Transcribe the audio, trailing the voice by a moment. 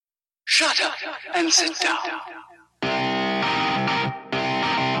Shut up and sit down.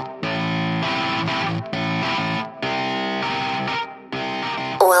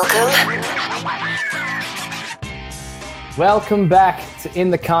 Welcome back to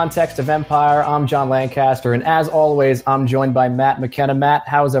In the Context of Empire. I'm John Lancaster, and as always, I'm joined by Matt McKenna. Matt,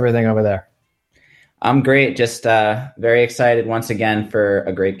 how's everything over there? I'm great. Just very excited once again for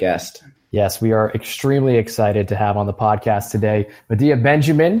a great guest. Yes, we are extremely excited to have on the podcast today Medea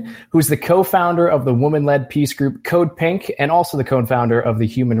Benjamin, who's the co-founder of the woman-led peace group Code Pink and also the co-founder of the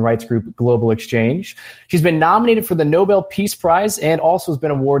human rights group Global Exchange. She's been nominated for the Nobel Peace Prize and also has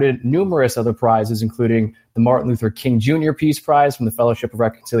been awarded numerous other prizes, including the Martin Luther King Jr. Peace Prize from the Fellowship of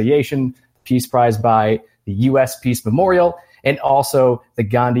Reconciliation, Peace Prize by the U.S. Peace Memorial, and also the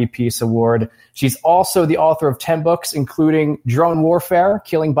Gandhi Peace Award. She's also the author of 10 books, including Drone Warfare,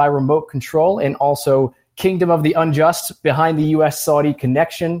 Killing by Remote Control, and also Kingdom of the Unjust, Behind the U.S.-Saudi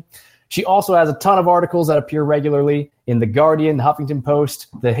Connection. She also has a ton of articles that appear regularly in The Guardian, The Huffington Post,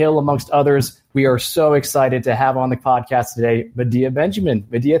 The Hill, amongst others. We are so excited to have on the podcast today Medea Benjamin.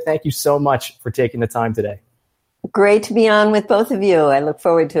 Medea, thank you so much for taking the time today. Great to be on with both of you. I look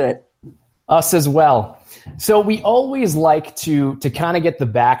forward to it. Us as well. So we always like to kind of get the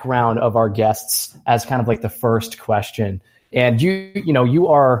background of our guests as kind of like the first question. And you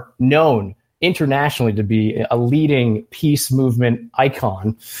are known internationally to be a leading peace movement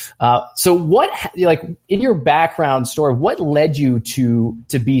icon. So in your background story, what led you to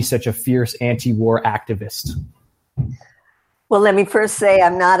be such a fierce anti-war activist? Well, let me first say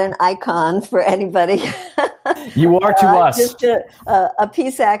I'm not an icon for anybody. You are to us. Just a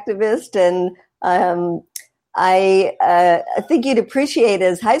peace activist, and I think you'd appreciate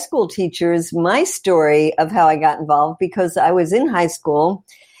as high school teachers my story of how I got involved, because I was in high school,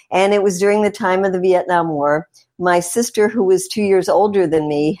 and it was during the time of the Vietnam War. My sister, who was 2 years older than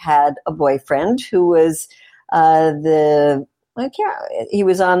me, had a boyfriend who was he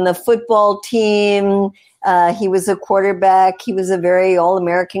was on the football team. He was a quarterback. He was a very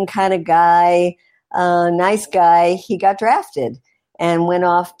all-American kind of guy, nice guy. He got drafted and went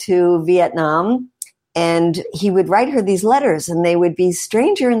off to Vietnam. And he would write her these letters, and they would be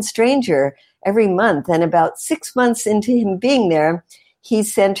stranger and stranger every month. And about 6 months into him being there, he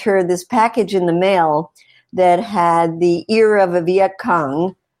sent her this package in the mail that had the ear of a Viet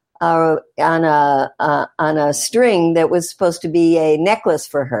Cong on a string that was supposed to be a necklace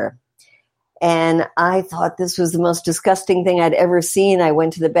for her. And I thought this was the most disgusting thing I'd ever seen. I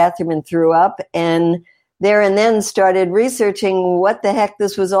went to the bathroom and threw up, and there and then started researching what the heck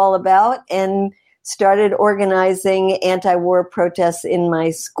this was all about, and started organizing anti-war protests in my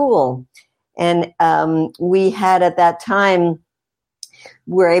school. And we had at that time,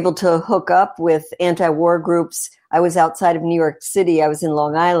 were able to hook up with anti-war groups. I was outside of New York City. I was in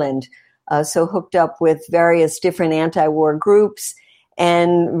Long Island. So hooked up with various different anti-war groups.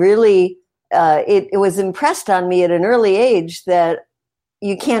 And really, it was impressed on me at an early age that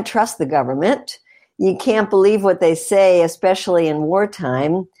you can't trust the government. You can't believe what they say, especially in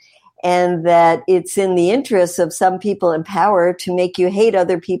wartime. And that it's in the interests of some people in power to make you hate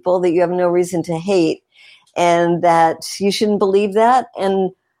other people that you have no reason to hate, and that you shouldn't believe that. And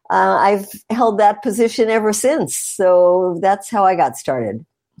I've held that position ever since. So that's how I got started.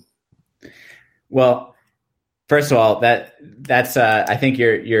 Well, first of all, that's I think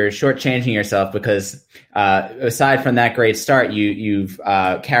you're shortchanging yourself, because aside from that great start, you've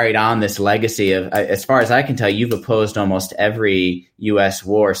carried on this legacy of, as far as I can tell, you've opposed almost every U.S.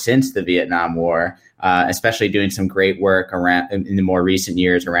 war since the Vietnam War, especially doing some great work around in the more recent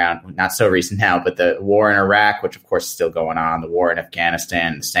years around, not so recent now, but the war in Iraq, which of course is still going on, the war in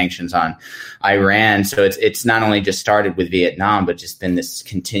Afghanistan, the sanctions on Iran. So it's not only just started with Vietnam, but just been this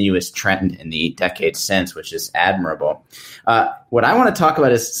continuous trend in the decades since, which is admirable. What I want to talk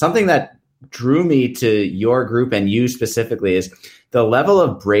about is something that drew me to your group and you specifically, is the level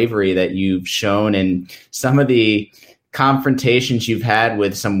of bravery that you've shown in some of the confrontations you've had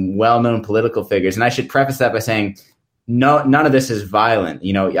with some well-known political figures. And I should preface that by saying, no, none of this is violent.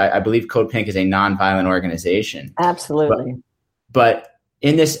 You know, I believe Code Pink is a non-violent organization. Absolutely. But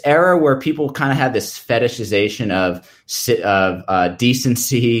in this era where people kind of have this fetishization of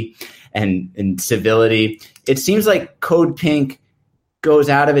decency and civility, it seems like Code Pink goes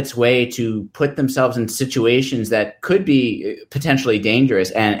out of its way to put themselves in situations that could be potentially dangerous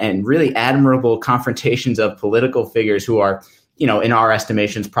and really admirable confrontations of political figures who are, you know, in our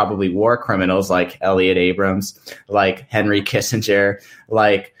estimations, probably war criminals, like Elliot Abrams, like Henry Kissinger,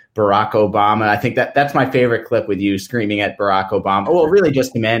 like Barack Obama. I think that's my favorite clip, with you screaming at Barack Obama. Well, really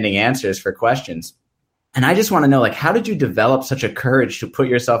just demanding answers for questions. And I just want to know, like, how did you develop such a courage to put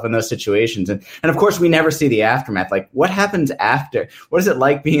yourself in those situations? And of course, we never see the aftermath. Like, what happens after? What is it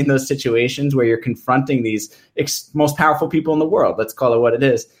like being in those situations where you're confronting these most powerful people in the world? Let's call it what it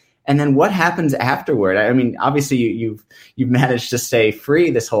is. And then what happens afterward? I mean, obviously, you've managed to stay free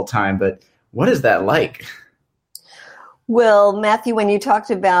this whole time, but what is that like? Well, Matthew, when you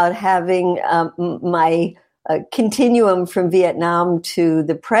talked about having my continuum from Vietnam to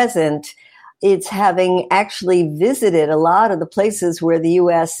the present, it's having actually visited a lot of the places where the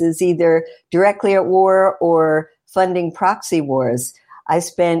U.S. is either directly at war or funding proxy wars. I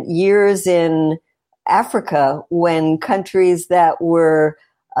spent years in Africa when countries that were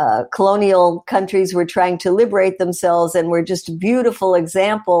colonial countries were trying to liberate themselves, and were just beautiful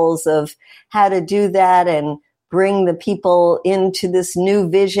examples of how to do that and bring the people into this new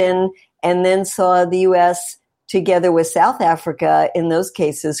vision, and then saw the U.S. together with South Africa, in those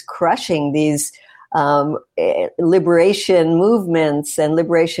cases, crushing these liberation movements and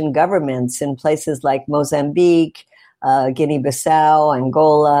liberation governments in places like Mozambique, Guinea-Bissau,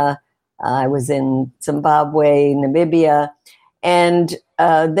 Angola. I was in Zimbabwe, Namibia. And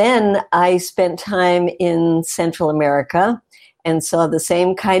then I spent time in Central America and saw the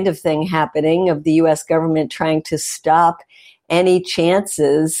same kind of thing happening, of the U.S. government trying to stop any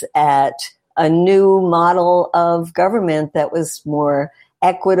chances at a new model of government that was more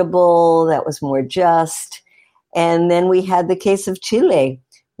equitable, that was more just. And then we had the case of Chile,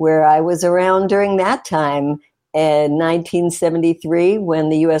 where I was around during that time in 1973, when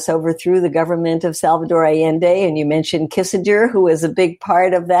the U.S. overthrew the government of Salvador Allende. And you mentioned Kissinger, who was a big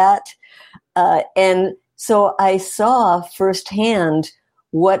part of that. And so I saw firsthand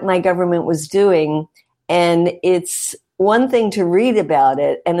what my government was doing. And it's one thing to read about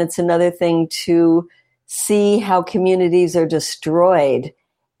it, and it's another thing to see how communities are destroyed.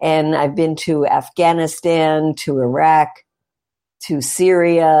 And I've been to Afghanistan, to Iraq, to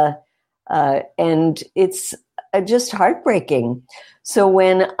Syria, and it's just heartbreaking. So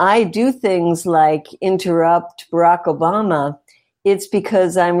when I do things like interrupt Barack Obama, it's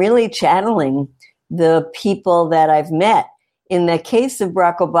because I'm really channeling the people that I've met. In the case of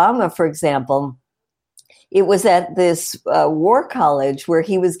Barack Obama, for example, it was at this war college where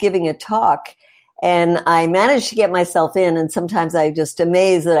he was giving a talk, and I managed to get myself in, and sometimes I'm just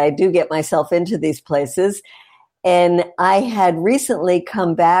amazed that I do get myself into these places. And I had recently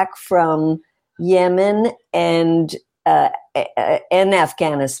come back from Yemen and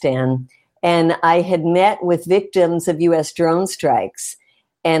Afghanistan, and I had met with victims of U.S. drone strikes.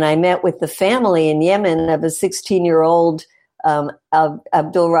 And I met with the family in Yemen of a 16-year-old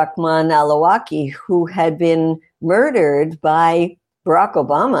Abdul Rahman Alawaki, who had been murdered by Barack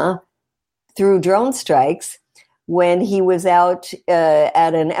Obama through drone strikes when he was out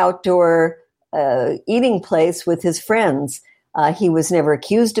at an outdoor eating place with his friends. He was never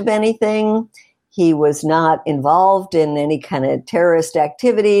accused of anything. He was not involved in any kind of terrorist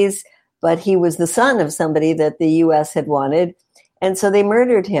activities, but he was the son of somebody that the U.S. had wanted. And so they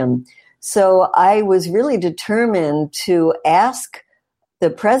murdered him. So I was really determined to ask the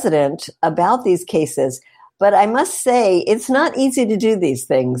president about these cases. But I must say, it's not easy to do these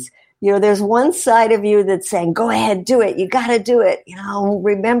things. You know, there's one side of you that's saying, go ahead, do it. You got to do it. You know,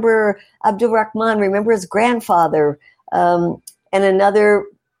 remember Abdul Rahman, remember his grandfather. And another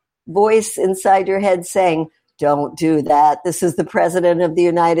voice inside your head saying, don't do that. This is the president of the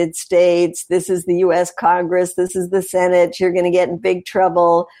United States. This is the U.S. Congress. This is the Senate. You're going to get in big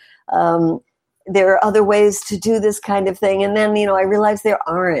trouble. There are other ways to do this kind of thing. And then, you know, I realized there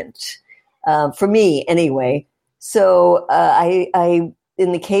aren't, for me anyway. So I,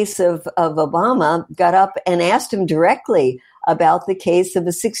 in the case of Obama, got up and asked him directly about the case of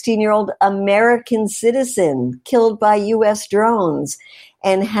a 16-year-old American citizen killed by U.S. drones.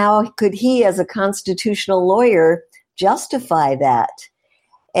 And how could he, as a constitutional lawyer, justify that?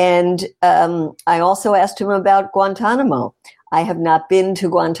 And I also asked him about Guantanamo. I have not been to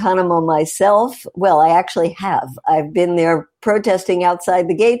Guantanamo myself. Well, I actually have. I've been there protesting outside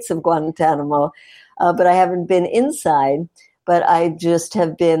the gates of Guantanamo, but I haven't been inside. But I just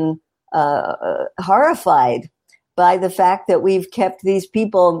have been horrified by the fact that we've kept these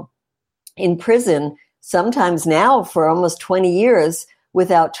people in prison, sometimes now for almost 20 years,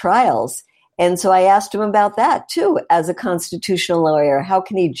 without trials. And so I asked him about that too, as a constitutional lawyer. How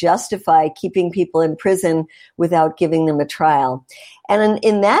can he justify keeping people in prison without giving them a trial? And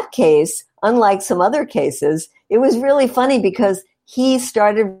in that case, unlike some other cases, it was really funny because he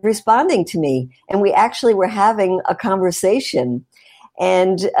started responding to me, and we actually were having a conversation.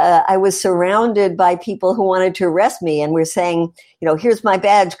 And I was surrounded by people who wanted to arrest me and were saying, you know, here's my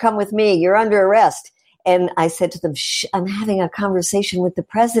badge, come with me, you're under arrest. And I said to them, "Shh, I'm having a conversation with the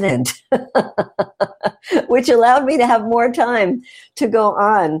president," which allowed me to have more time to go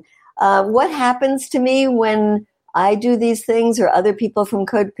on. What happens to me when I do these things or other people from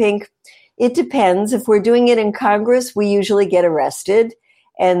Code Pink? It depends. If we're doing it in Congress, we usually get arrested.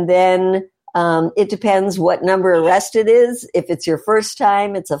 And then it depends what number arrested is. If it's your first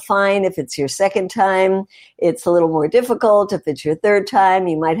time, it's a fine. If it's your second time, it's a little more difficult. If it's your third time,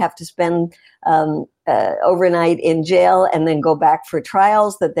 you might have to spend overnight in jail and then go back for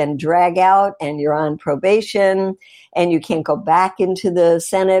trials that then drag out, and you're on probation, and you can't go back into the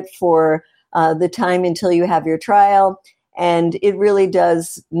Senate for the time until you have your trial. And it really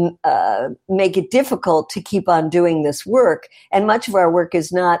does make it difficult to keep on doing this work. And much of our work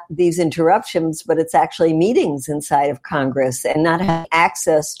is not these interruptions, but it's actually meetings inside of Congress, and not having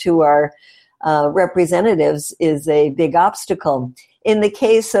access to our representatives is a big obstacle. In the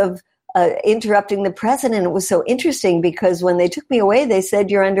case of interrupting the president, it was so interesting because when they took me away, they said,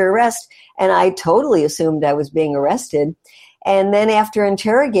 "You're under arrest." And I totally assumed I was being arrested. And then after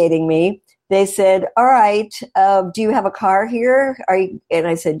interrogating me, they said, "All right, do you have a car here?" And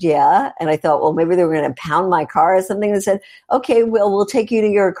I said, "Yeah." And I thought, well, maybe they were going to pound my car or something. They said, "Okay, we'll take you to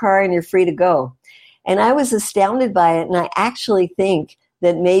your car and you're free to go." And I was astounded by it. And I actually think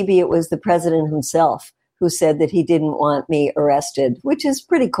that maybe it was the president himself who said that he didn't want me arrested, which is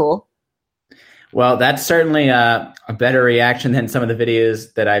pretty cool. Well, that's certainly a better reaction than some of the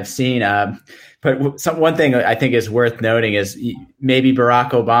videos that I've seen. But one thing I think is worth noting is maybe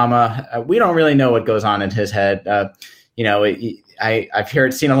Barack Obama, we don't really know what goes on in his head. I've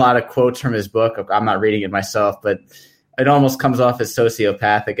seen a lot of quotes from his book. I'm not reading it myself, but it almost comes off as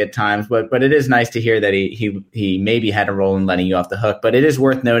sociopathic at times. But it is nice to hear that he maybe had a role in letting you off the hook. But it is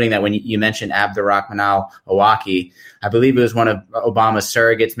worth noting that when you mentioned Abdurrahman al-Awlaki, I believe it was one of Obama's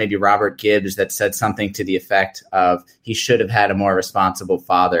surrogates, maybe Robert Gibbs, that said something to the effect of he should have had a more responsible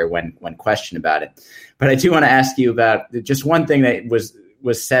father when questioned about it. But I do want to ask you about just one thing that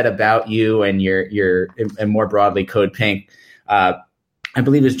was said about you and your and more broadly Code Pink. I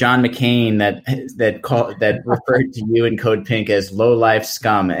believe it was John McCain that referred to you in Code Pink as low-life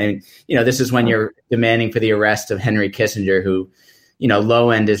scum. And, this is when you're demanding for the arrest of Henry Kissinger, who, low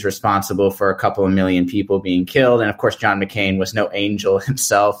end is responsible for a couple of million people being killed. And of course, John McCain was no angel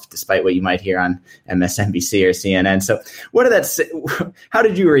himself, despite what you might hear on MSNBC or CNN. So how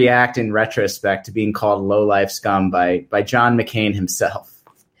did you react in retrospect to being called low-life scum by John McCain himself?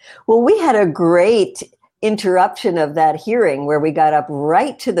 Well, we had a great interruption of that hearing where we got up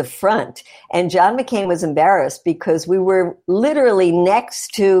right to the front, and John McCain was embarrassed because we were literally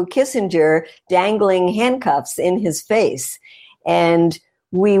next to Kissinger dangling handcuffs in his face. And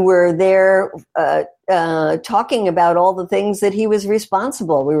we were there talking about all the things that he was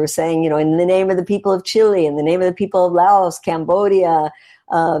responsible. We were saying, in the name of the people of Chile, in the name of the people of Laos, Cambodia,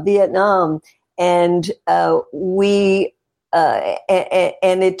 Vietnam. And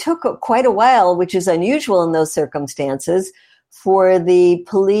and it took quite a while, which is unusual in those circumstances, for the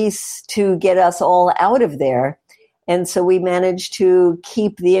police to get us all out of there. And so we managed to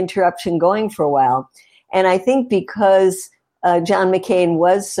keep the interruption going for a while. And I think because John McCain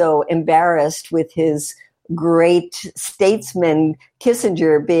was so embarrassed with his great statesman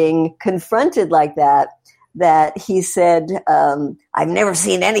Kissinger being confronted like that he said, "I've never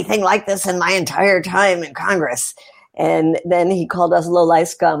seen anything like this in my entire time in Congress." And then he called us low-life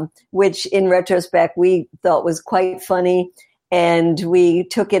scum, which in retrospect we thought was quite funny. And we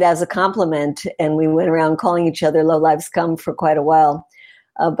took it as a compliment, and we went around calling each other low-life scum for quite a while.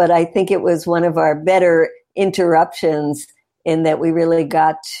 But I think it was one of our better interruptions in that we really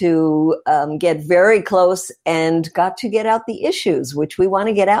got to get very close and got to get out the issues, which we want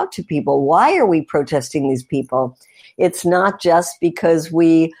to get out to people. Why are we protesting these people? It's not just because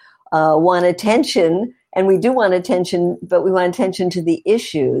we want attention. And we do want attention, but we want attention to the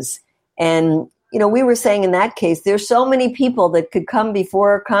issues. And, we were saying in that case, there's so many people that could come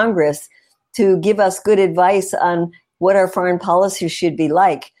before Congress to give us good advice on what our foreign policy should be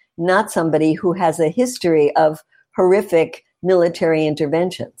like, not somebody who has a history of horrific military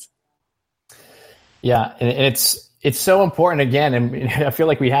interventions. Yeah, and it's so important again. And I feel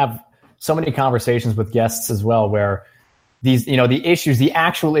like we have so many conversations with guests as well, where these, the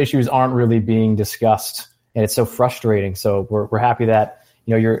actual issues aren't really being discussed, and it's so frustrating. So we're happy that,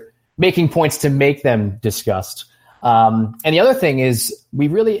 you're making points to make them discussed. And the other thing is we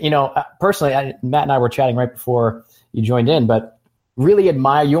really, personally, Matt and I were chatting right before you joined in, but really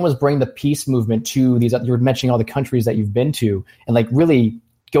admire, you almost bring the peace movement to these, you were mentioning all the countries that you've been to, and like really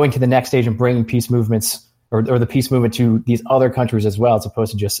going to the next stage and bringing peace movements or the peace movement to these other countries as well, as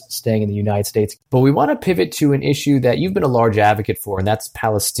opposed to just staying in the United States. But we want to pivot to an issue that you've been a large advocate for, and that's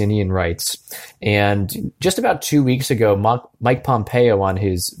Palestinian rights. And just about 2 weeks ago, Mike Pompeo, on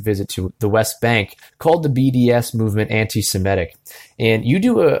his visit to the West Bank, called the BDS movement anti-Semitic. And you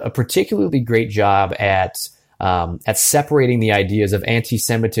do a particularly great job at separating the ideas of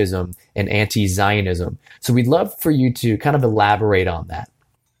anti-Semitism and anti-Zionism. So we'd love for you to kind of elaborate on that.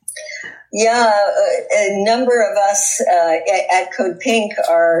 Yeah, a number of us at Code Pink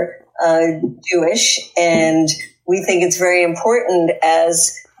are Jewish, and we think it's very important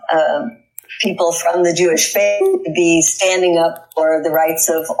as people from the Jewish faith to be standing up for the rights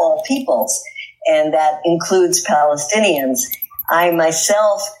of all peoples, and that includes Palestinians. I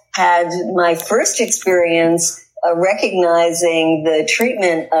myself had my first experience recognizing the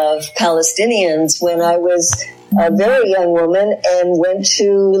treatment of Palestinians when I was a very young woman and went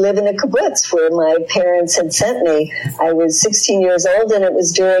to live in a kibbutz where my parents had sent me. I was 16 years old, and it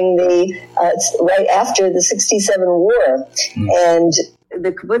was during right after the 67 war. And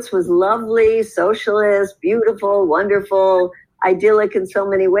the kibbutz was lovely, socialist, beautiful, wonderful, idyllic in so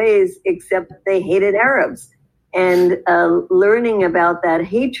many ways, except they hated Arabs. And learning about that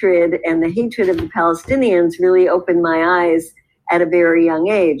hatred and the hatred of the Palestinians really opened my eyes at a very young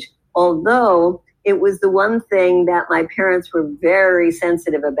age, although it was the one thing that my parents were very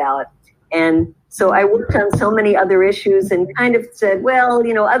sensitive about. And so I worked on so many other issues and kind of said, well,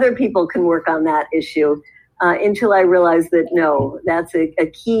 other people can work on that issue, until I realized that, no, that's a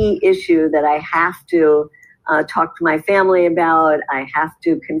key issue that I have to talk to my family about, I have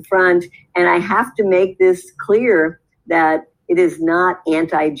to confront, and I have to make this clear that it is not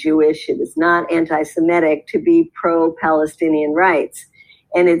anti-Jewish, it is not anti-Semitic to be pro-Palestinian rights.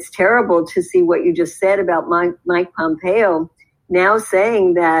 And it's terrible to see what you just said about Mike Pompeo now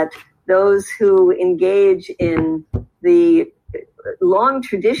saying that those who engage in the long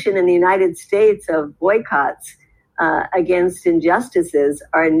tradition in the United States of boycotts against injustices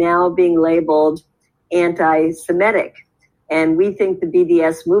are now being labeled anti-Semitic. And we think the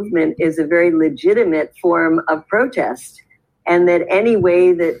BDS movement is a very legitimate form of protest, and that any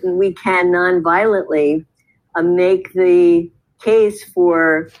way that we can nonviolently make the case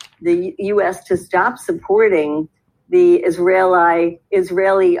for the U.S. to stop supporting the Israeli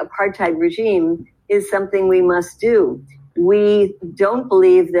apartheid regime is something we must do. We don't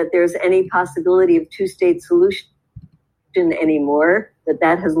believe that there's any possibility of two-state solution anymore,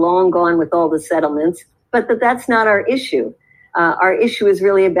 that has long gone with all the settlements, but that's not our issue. Our issue is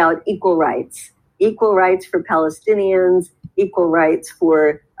really about equal rights for Palestinians, equal rights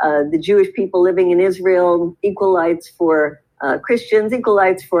for the Jewish people living in Israel, equal rights for Christians, equal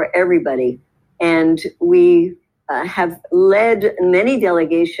rights for everybody. And we have led many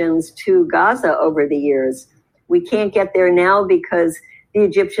delegations to Gaza over the years. We can't get there now because the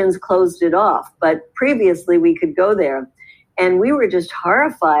Egyptians closed it off, but previously we could go there. And we were just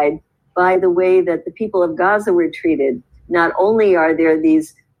horrified by the way that the people of Gaza were treated. Not only are there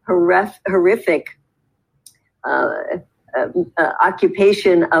these horrific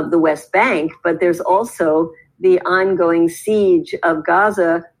occupation of the West Bank, but there's also the ongoing siege of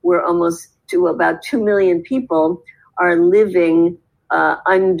Gaza, where almost to about 2 million people are living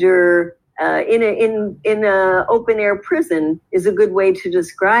under in a open air prison is a good way to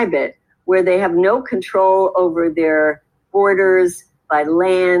describe it, where they have no control over their borders by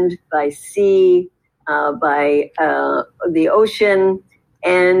land, by sea, by the ocean,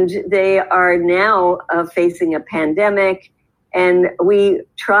 and they are now facing a pandemic. And we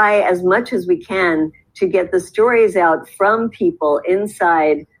try as much as we can to get the stories out from people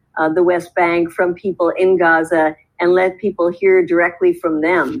inside the West Bank, from people in Gaza, and let people hear directly from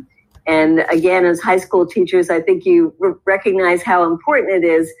them. And again, as high school teachers, I think you recognize how important it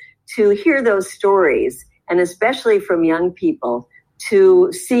is to hear those stories, and especially from young people,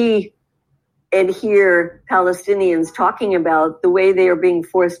 to see and hear Palestinians talking about the way they are being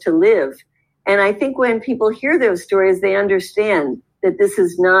forced to live. And I think when people hear those stories, they understand that this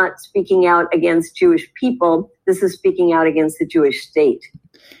is not speaking out against Jewish people. This is speaking out against the Jewish state.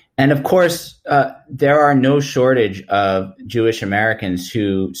 And of course, there are no shortage of Jewish Americans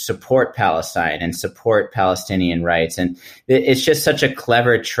who support Palestine and support Palestinian rights. And it's just such a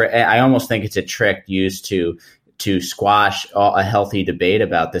clever trick. I almost think it's a trick used to squash a healthy debate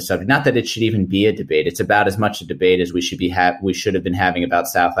about this subject. Not that it should even be a debate. It's about as much a debate as we should have been having about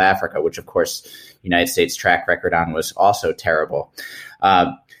South Africa, which of course, United States track record on was also terrible.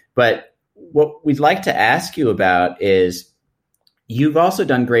 But what we'd like to ask you about is, you've also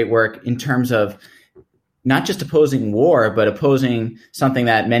done great work in terms of not just opposing war, but opposing something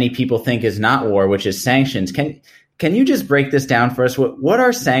that many people think is not war, which is sanctions. Can you just break this down for us? What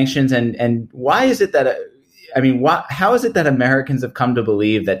are sanctions, and why is it that how is it that Americans have come to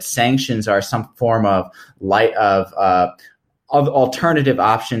believe that sanctions are some form of alternative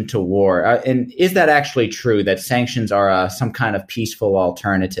option to war? And is that actually true, that sanctions are some kind of peaceful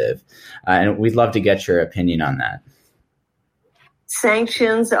alternative? And we'd love to get your opinion on that.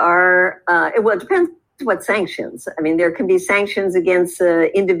 Sanctions are, it depends what sanctions. I mean, there can be sanctions against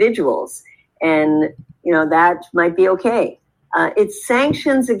individuals, and, that might be okay. It's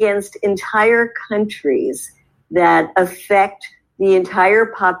sanctions against entire countries that affect the entire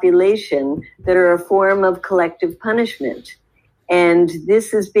population that are a form of collective punishment. And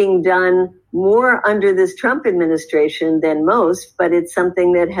this is being done more under this Trump administration than most, but it's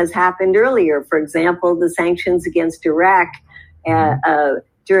something that has happened earlier. For example, the sanctions against Iraq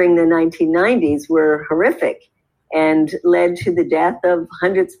during the 1990s were horrific and led to the death of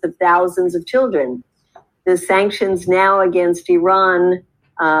hundreds of thousands of children. The sanctions now against Iran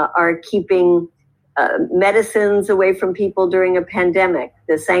are keeping medicines away from people during a pandemic.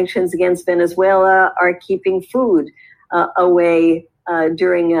 The sanctions against Venezuela are keeping food away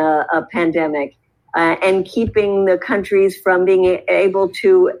during a pandemic, and keeping the countries from being able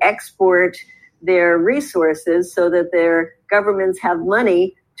to export their resources so that their governments have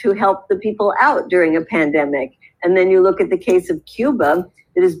money to help the people out during a pandemic. And then you look at the case of Cuba,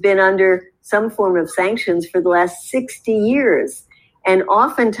 that has been under some form of sanctions for the last 60 years. And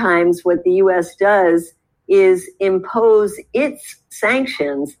oftentimes what the U.S. does is impose its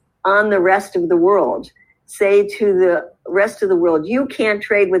sanctions on the rest of the world. Say to the rest of the world, you can't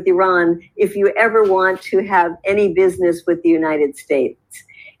trade with Iran if you ever want to have any business with the United States.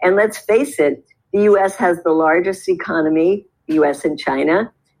 And let's face it, the U.S. has the largest economy, the U.S. and China.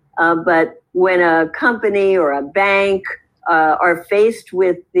 But when a company or a bank are faced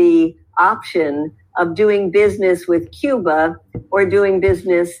with the option of doing business with Cuba or doing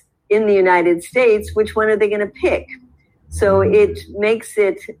business in the United States, which one are they going to pick? So it makes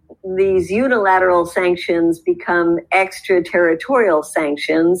these unilateral sanctions become extraterritorial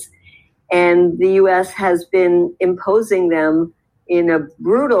sanctions, and the U.S. has been imposing them in a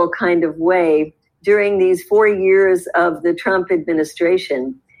brutal kind of way during these 4 years of the Trump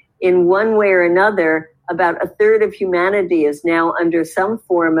administration. In one way or another, about a third of humanity is now under some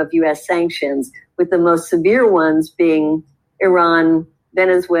form of U.S. sanctions, with the most severe ones being Iran,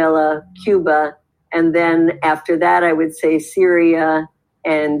 Venezuela, Cuba, and then after that, I would say Syria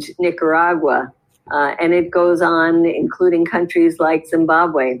and Nicaragua. And it goes on, including countries like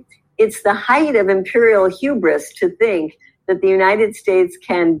Zimbabwe. It's the height of imperial hubris to think that the United States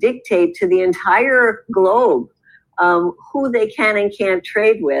can dictate to the entire globe who they can and can't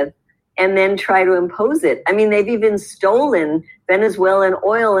trade with, and then try to impose it. I mean, they've even stolen Venezuelan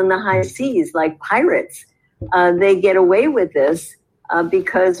oil in the high seas like pirates. They get away with this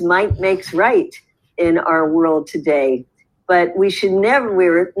because might makes right in our world today. But we should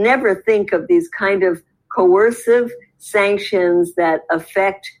never think of these kind of coercive sanctions that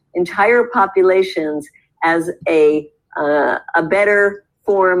affect entire populations as a better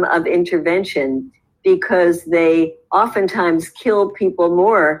form of intervention, because they oftentimes kill people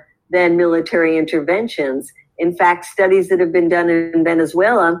more than military interventions. In fact, studies that have been done in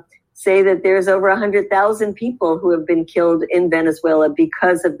Venezuela say that there's over 100,000 people who have been killed in Venezuela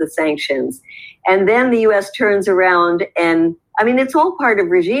because of the sanctions. And then the U.S. turns around and, I mean, it's all part of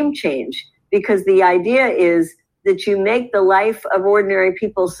regime change, because the idea is that you make the life of ordinary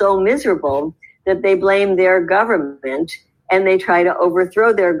people so miserable that they blame their government and they try to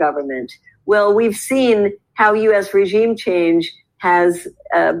overthrow their government. Well, we've seen how U.S. regime change has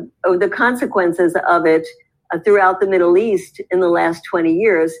the consequences of it throughout the Middle East in the last 20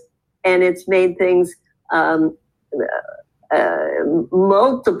 years. And it's made things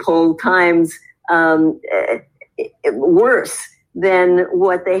multiple times worse than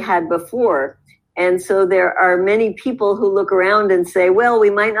what they had before. And so there are many people who look around and say, well,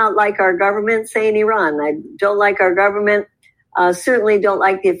 we might not like our government, say in Iran. I don't like our government, certainly don't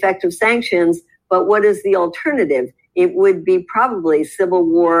like the effect of sanctions, but what is the alternative? It would be probably civil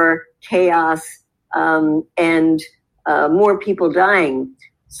war, chaos, and more people dying.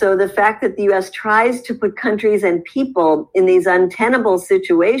 So the fact that the U.S. tries to put countries and people in these untenable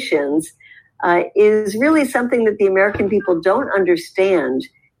situations is really something that the American people don't understand.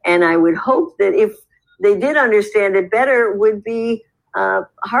 And I would hope that if they did understand it better, would be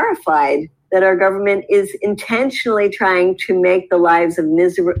horrified that our government is intentionally trying to make the lives of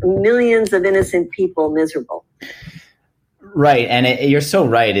millions of innocent people miserable. Right. And you're so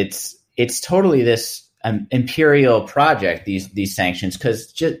right. It's totally this imperial project, these sanctions,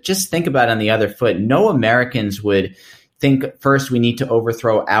 because just think about it on the other foot. No Americans would think first we need to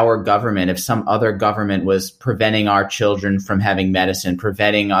overthrow our government if some other government was preventing our children from having medicine,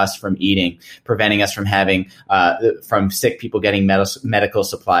 preventing us from eating, preventing us from having from sick people getting medical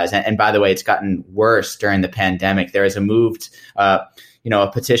supplies. And by the way, it's gotten worse during the pandemic. There is a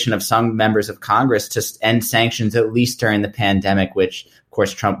a petition of some members of Congress to end sanctions, at least during the pandemic, which of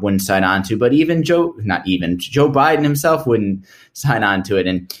course Trump wouldn't sign on to, but Joe Biden himself wouldn't sign on to it.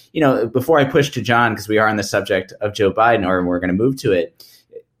 And, before I push to John, because we are on the subject of Joe Biden, or we're going to move to it,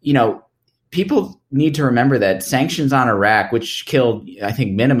 people need to remember that sanctions on Iraq, which killed, I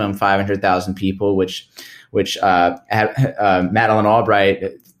think, minimum 500,000 people, which Madeleine Albright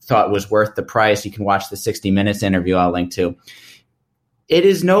thought was worth the price. You can watch the 60 Minutes interview I'll link to. It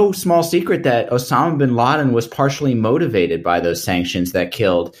is no small secret that Osama bin Laden was partially motivated by those sanctions that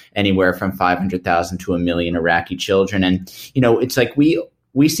killed anywhere from 500,000 to 1 million Iraqi children. And, it's like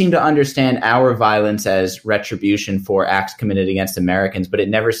we seem to understand our violence as retribution for acts committed against Americans, but it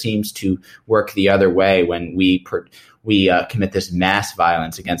never seems to work the other way when we commit this mass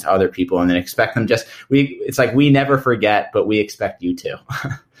violence against other people and then expect them it's like we never forget, but we expect you to.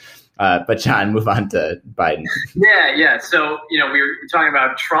 But John, move on to Biden. Yeah. So, we were talking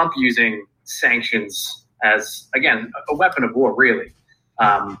about Trump using sanctions as, again, a weapon of war, really,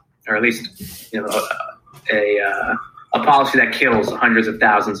 or at least, a policy that kills hundreds of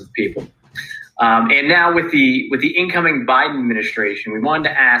thousands of people. And now with the incoming Biden administration, we wanted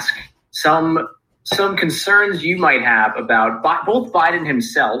to ask some concerns you might have about both Biden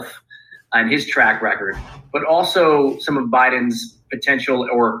himself and his track record, but also some of Biden's potential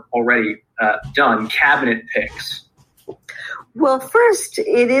or already done cabinet picks. Well, first,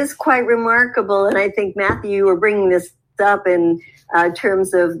 it is quite remarkable, and I think, Matthew, you were bringing this up in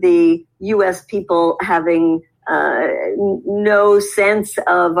terms of the U.S. people having no sense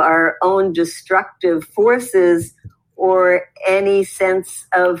of our own destructive forces or any sense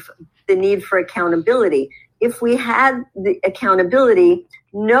of the need for accountability. If we had the accountability,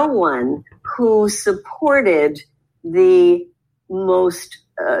 no one who supported the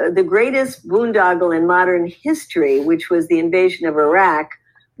greatest boondoggle in modern history, which was the invasion of Iraq,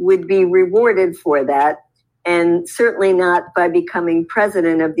 would be rewarded for that, and certainly not by becoming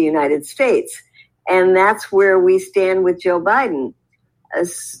president of the United States. And that's where we stand with Joe Biden.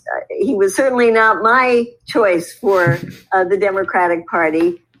 He was certainly not my choice for the Democratic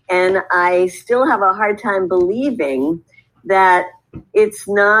Party, and I still have a hard time believing that it's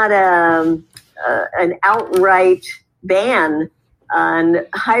not an outright ban on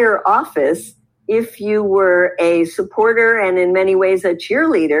higher office if you were a supporter and in many ways a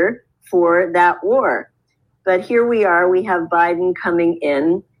cheerleader for that war. But here we are, we have Biden coming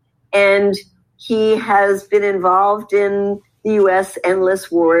in, and he has been involved in the U.S.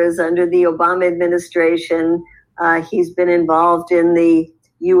 endless wars under the Obama administration. He's been involved in the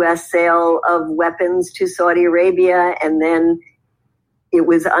U.S. sale of weapons to Saudi Arabia, and then it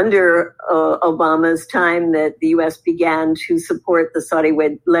was under Obama's time that the U.S. began to support the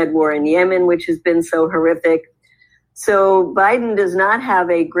Saudi-led war in Yemen, which has been so horrific. So Biden does not have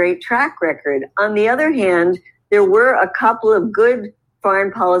a great track record. On the other hand, there were a couple of good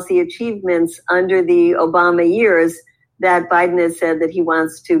foreign policy achievements under the Obama years that Biden has said that he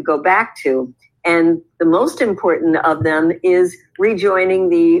wants to go back to. And the most important of them is rejoining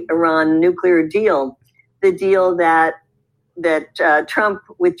the Iran nuclear deal, the deal that Trump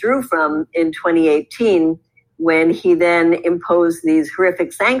withdrew from in 2018 when he then imposed these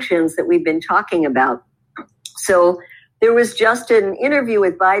horrific sanctions that we've been talking about. So there was just an interview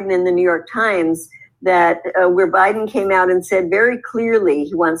with Biden in the New York Times that where Biden came out and said very clearly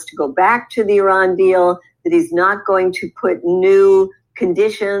he wants to go back to the Iran deal, that he's not going to put new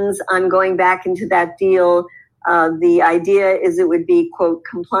conditions on going back into that deal. The idea is it would be, quote,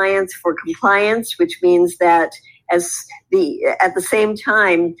 compliance for compliance, which means that at the same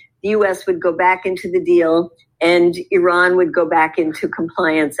time, the U.S. would go back into the deal and Iran would go back into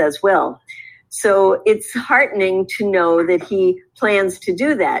compliance as well. So it's heartening to know that he plans to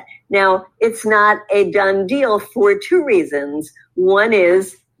do that. Now, it's not a done deal for two reasons. One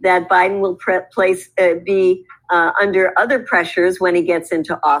is that Biden will be under other pressures when he gets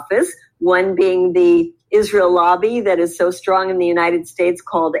into office, one being the Israel lobby that is so strong in the United States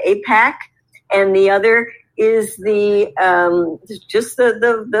called AIPAC, and the other is the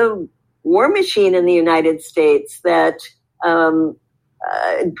war machine in the United States that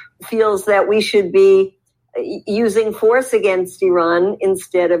feels that we should be using force against Iran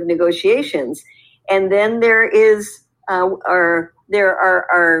instead of negotiations. And then there are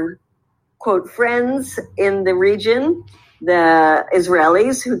quote, friends in the region, the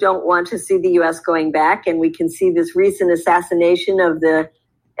Israelis who don't want to see the U.S. going back. And we can see this recent assassination of the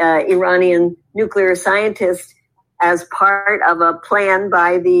Iranian nuclear scientist as part of a plan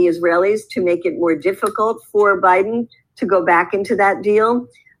by the Israelis to make it more difficult for Biden to go back into that deal.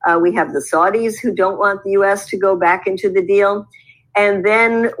 We have the Saudis who don't want the U.S. to go back into the deal. And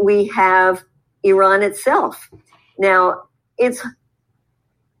then we have Iran itself. Now, it's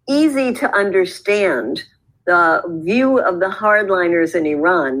easy to understand the view of the hardliners in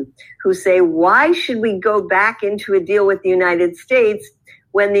Iran who say, why should we go back into a deal with the United States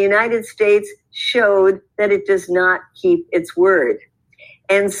when the United States showed that it does not keep its word?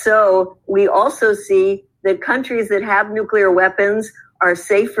 And so we also see that countries that have nuclear weapons are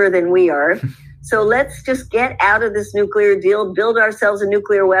safer than we are. So let's just get out of this nuclear deal, build ourselves a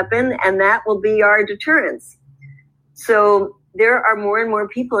nuclear weapon, and that will be our deterrence. So there are more and more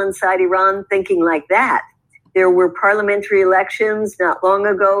people inside Iran thinking like that. There were parliamentary elections not long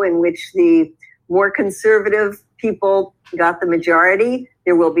ago in which the more conservative people got the majority.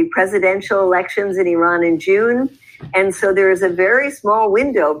 There will be presidential elections in Iran in June. And so there is a very small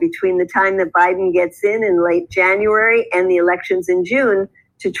window between the time that Biden gets in late January and the elections in June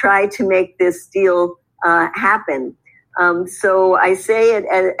to try to make this deal happen. So I say it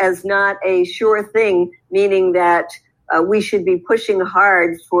as not a sure thing, meaning that we should be pushing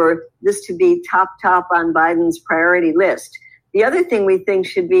hard for this to be top on Biden's priority list. The other thing we think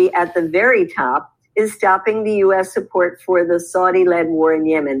should be at the very top is stopping the U.S. support for the Saudi-led war in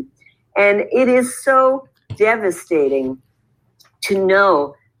Yemen. And it is so devastating to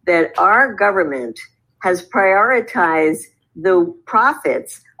know that our government has prioritized the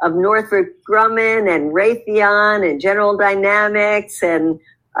profits of Northrop Grumman and Raytheon and General Dynamics and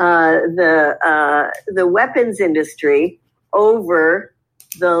the weapons industry over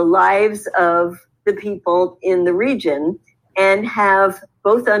the lives of the people in the region, and have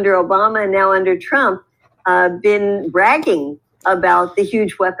both under Obama and now under Trump been bragging about the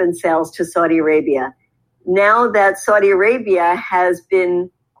huge weapon sales to Saudi Arabia. Now that Saudi Arabia has been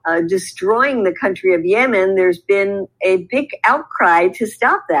destroying the country of Yemen, there's been a big outcry to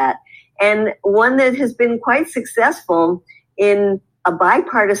stop that, and one that has been quite successful in a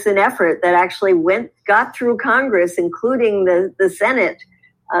bipartisan effort that actually got through Congress, including the Senate,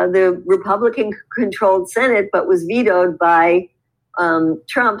 the Republican-controlled Senate, but was vetoed by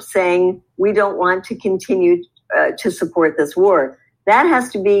Trump, saying we don't want to continue to support this war. That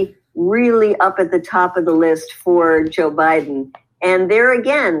has to be really up at the top of the list for Joe Biden. And there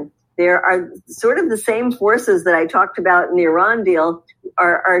again, there are sort of the same forces that I talked about in the Iran deal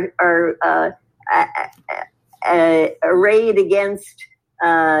are arrayed against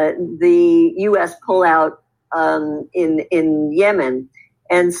the U.S. pullout in Yemen.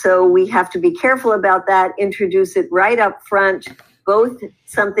 And so we have to be careful about that, introduce it right up front, both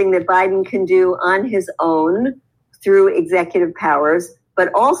something that Biden can do on his own through executive powers,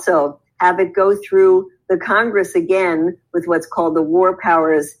 but also have it go through the Congress again with what's called the War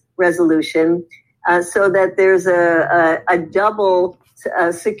Powers Resolution, so that there's a double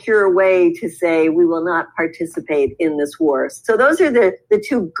secure way to say we will not participate in this war. So those are the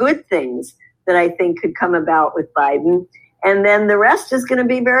two good things that I think could come about with Biden. And then the rest is going to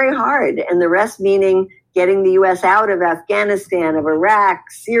be very hard. And the rest meaning getting the U.S. out of Afghanistan, of Iraq,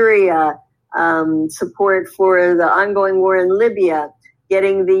 Syria, support for the ongoing war in Libya,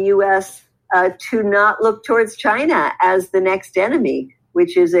 getting the U.S. To not look towards China as the next enemy,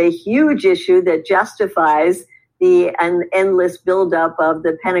 which is a huge issue that justifies the endless buildup of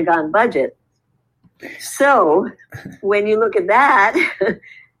the Pentagon budget. So when you look at that,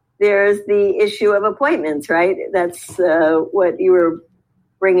 there's the issue of appointments, right? That's what you were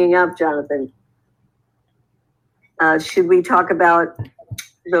bringing up, Jonathan. Should we talk about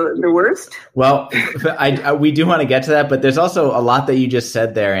the worst? Well, we do want to get to that, but there's also a lot that you just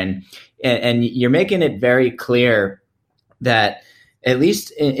said there, and you're making it very clear that, at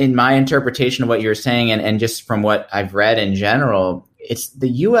least in my interpretation of what you're saying, and just from what I've read in general, it's the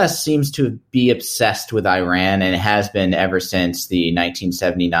U.S. seems to be obsessed with Iran, and it has been ever since the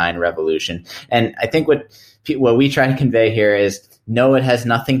 1979 revolution. And I think what we try to convey here is, no, it has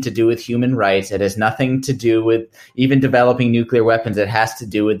nothing to do with human rights. It has nothing to do with even developing nuclear weapons. It has to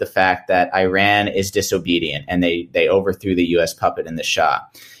do with the fact that Iran is disobedient, and they overthrew the U.S. puppet in the Shah.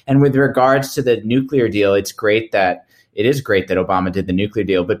 And with regards to the nuclear deal, it is great that Obama did the nuclear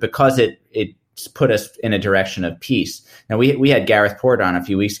deal, but because it put us in a direction of peace. Now, we had Gareth Porter on a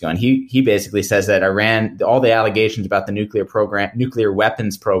few weeks ago, and he basically says that Iran, all the allegations about the nuclear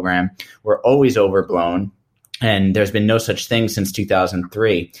weapons program were always overblown. And there's been no such thing since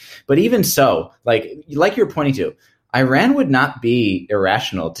 2003. But even so, like you're pointing to, Iran would not be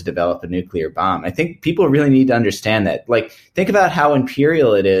irrational to develop a nuclear bomb. I think people really need to understand that. Like, think about how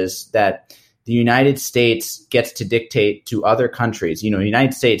imperial it is that the United States gets to dictate to other countries. The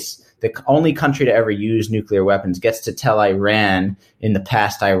United States, the only country to ever use nuclear weapons, gets to tell Iran, in the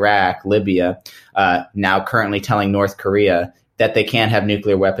past Iraq, Libya, now currently telling North Korea that they can't have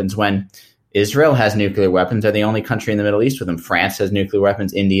nuclear weapons when Israel has nuclear weapons. They're the only country in the Middle East with them. France has nuclear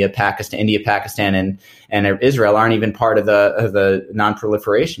weapons. India, Pakistan, and Israel aren't even part of the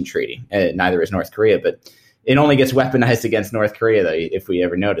Non-Proliferation Treaty. Neither is North Korea, but it only gets weaponized against North Korea, though, if we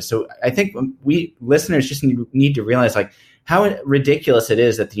ever notice. So I think we listeners just need to realize, like, how ridiculous it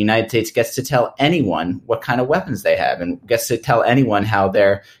is that the United States gets to tell anyone what kind of weapons they have and gets to tell anyone how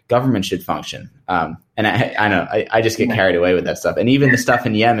their government should function. And I know I just get carried away with that stuff. And even the stuff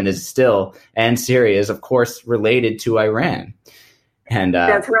in Yemen is still, and Syria is, of course, related to Iran. And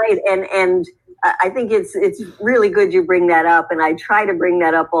that's right. And I think it's really good you bring that up. And I try to bring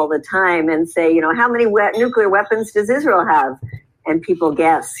that up all the time and say, how many nuclear weapons does Israel have? And people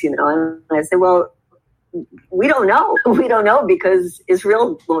guess, and I say, well, we don't know. We don't know because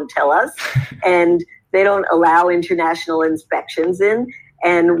Israel won't tell us, and they don't allow international inspections in.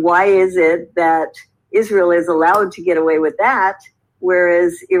 And why is it that Israel is allowed to get away with that,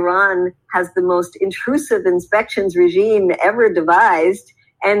 whereas Iran has the most intrusive inspections regime ever devised,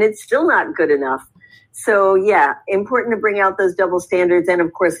 and it's still not good enough? So, yeah, important to bring out those double standards, and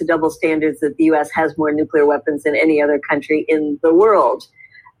of course the double standards that the U.S. has more nuclear weapons than any other country in the world.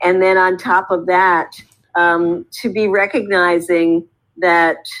 And then on top of that, to be recognizing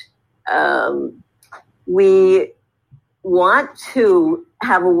that we want to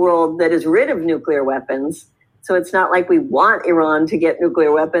have a world that is rid of nuclear weapons. So it's not like we want Iran to get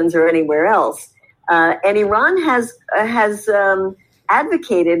nuclear weapons or anywhere else. And Iran has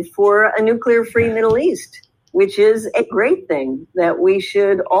advocated for a nuclear-free Middle East, which is a great thing that we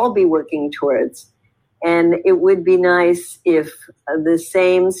should all be working towards. And it would be nice if the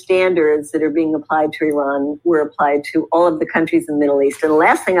same standards that are being applied to Iran were applied to all of the countries in the Middle East. And the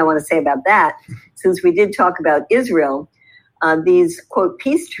last thing I want to say about that, since we did talk about Israel, these, quote,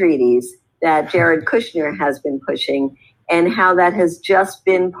 peace treaties that Jared Kushner has been pushing, and how that has just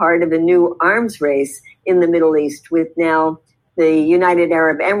been part of a new arms race in the Middle East, with now the United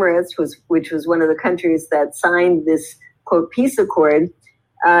Arab Emirates, which was one of the countries that signed this, quote, peace accord,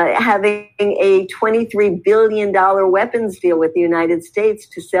 having a $23 billion weapons deal with the United States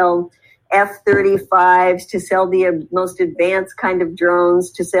to sell F-35s, to sell the most advanced kind of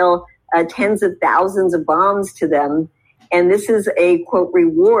drones, to sell tens of thousands of bombs to them. And this is a, quote,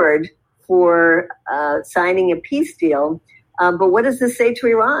 reward for signing a peace deal. But what does this say to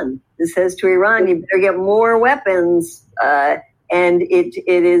Iran? This says to Iran, you better get more weapons. And it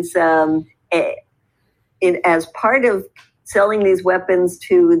is as part of selling these weapons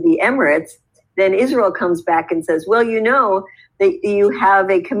to the Emirates, then Israel comes back and says, well, that you have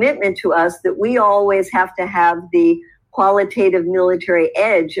a commitment to us that we always have to have the qualitative military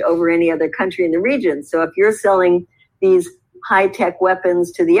edge over any other country in the region. So if you're selling these high-tech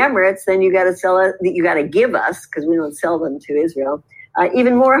weapons to the Emirates, then you got to give us, because we don't sell them to Israel,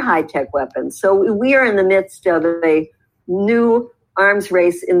 even more high-tech weapons. So we are in the midst of a new arms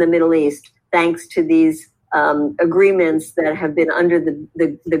race in the Middle East, thanks to these agreements that have been under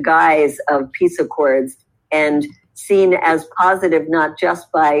the guise of peace accords and seen as positive, not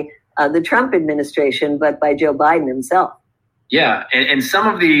just by the Trump administration, but by Joe Biden himself. Yeah, and some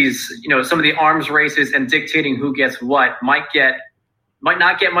of these, some of the arms races and dictating who gets what might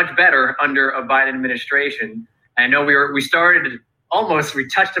not get much better under a Biden administration. I know we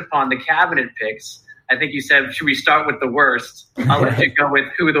touched upon the cabinet picks. I think you said, should we start with the worst? I'll let you go with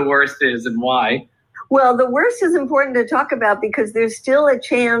who the worst is and why. Well, the worst is important to talk about because there's still a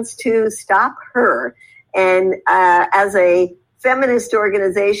chance to stop her. And as a feminist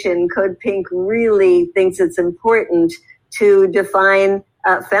organization, Code Pink really thinks it's important to define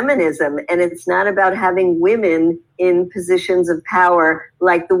feminism. And it's not about having women in positions of power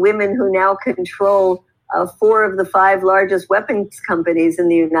like the women who now control 4 of the 5 largest weapons companies in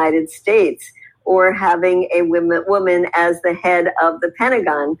the United States, or having a woman as the head of the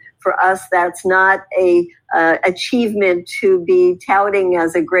Pentagon. For us, that's not a achievement to be touting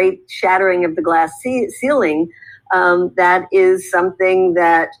as a great shattering of the glass ceiling. That is something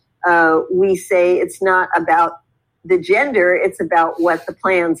that we say it's not about the gender, it's about what the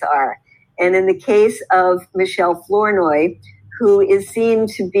plans are. And in the case of Michelle Flournoy, who is seen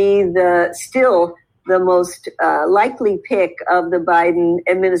to be still the most likely pick of the Biden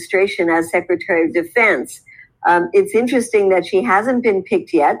administration as Secretary of Defense, It's interesting that she hasn't been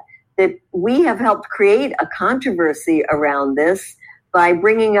picked yet, that we have helped create a controversy around this by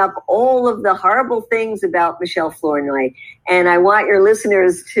bringing up all of the horrible things about Michelle Flournoy. And I want your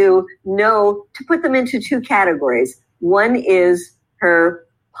listeners to know, to put them into two categories. One is her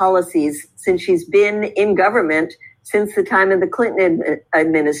policies, since she's been in government since the time of the Clinton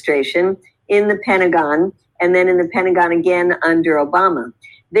administration, in the Pentagon, and then in the Pentagon again under Obama.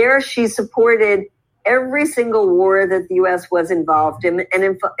 There she supported every single war that the U.S. was involved in,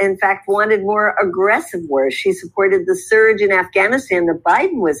 and in fact wanted more aggressive wars. She supported the surge in Afghanistan that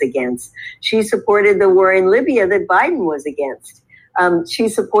Biden was against. She supported the war in Libya that Biden was against. She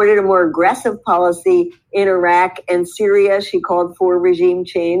supported a more aggressive policy in Iraq and Syria. She called for regime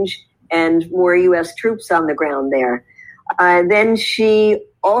change and more U.S. troops on the ground there. Then she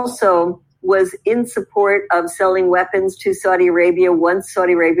also was in support of selling weapons to Saudi Arabia once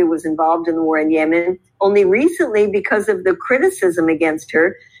Saudi Arabia was involved in the war in Yemen. Only recently, because of the criticism against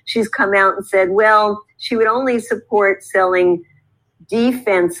her, she's come out and said, well, she would only support selling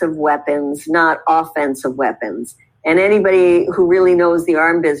defensive weapons, not offensive weapons. And anybody who really knows the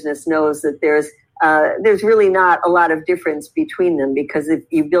arms business knows that there's really not a lot of difference between them, because if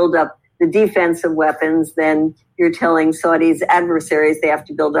you build up the defensive weapons, then you're telling Saudi's adversaries they have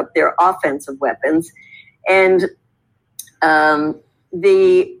to build up their offensive weapons. And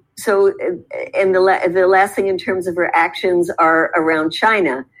the last thing in terms of her actions are around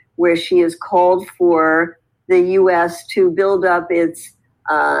China, where she has called for the U.S. to build up its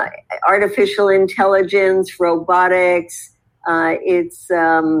artificial intelligence, robotics, its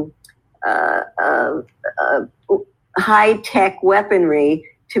high-tech weaponry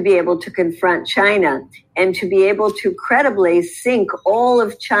to be able to confront China and to be able to credibly sink all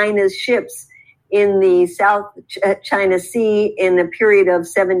of China's ships in the South China Sea in a period of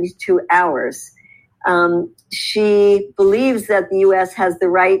 72 hours. She believes that the U.S. has the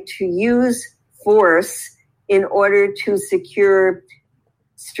right to use force in order to secure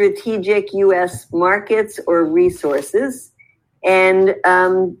strategic U.S. markets or resources. And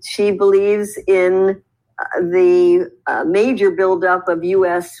she believes in the major buildup of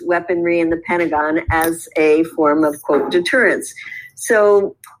U.S. weaponry in the Pentagon as a form of, quote, deterrence.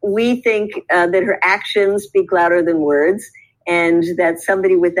 So we think that her actions speak louder than words, and that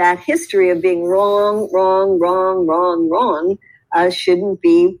somebody with that history of being wrong, shouldn't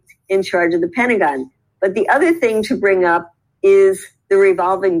be in charge of the Pentagon. But the other thing to bring up is the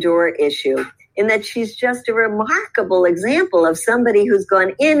revolving door issue, in that she's just a remarkable example of somebody who's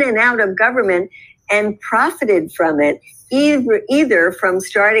gone in and out of government and profited from it, either from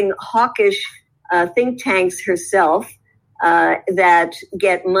starting hawkish think tanks herself that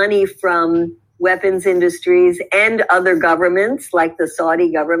get money from weapons industries and other governments like the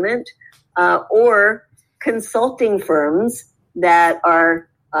Saudi government, or consulting firms that are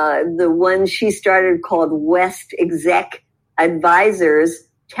the ones she started called West Exec Advisors,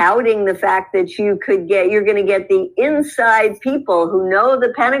 touting the fact that you're going to get the inside people who know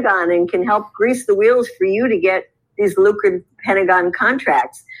the Pentagon and can help grease the wheels for you to get these lucrative Pentagon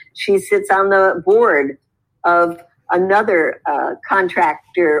contracts. She sits on the board of another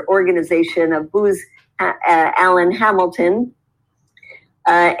contractor organization of Booz Allen Hamilton,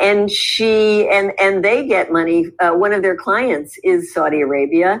 and they get money. One of their clients is Saudi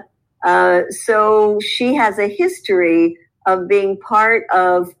Arabia, so she has a history of being part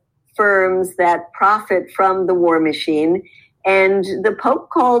of firms that profit from the war machine. And the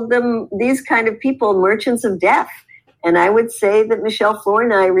Pope called them, these kind of people, merchants of death. And I would say that Michelle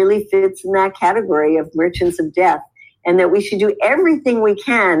Flournoy really fits in that category of merchants of death, and that we should do everything we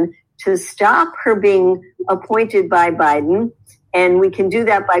can to stop her being appointed by Biden. And we can do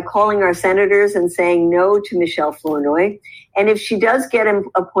that by calling our senators and saying no to Michelle Flournoy. And if she does get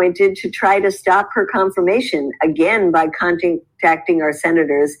appointed, to try to stop her confirmation, again, by contacting our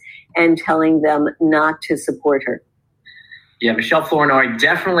senators and telling them not to support her. Yeah, Michelle Flournoy,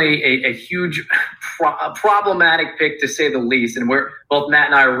 definitely a huge problematic pick, to say the least. And both Matt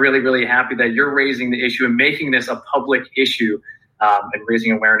and I are really, really happy that you're raising the issue and making this a public issue, and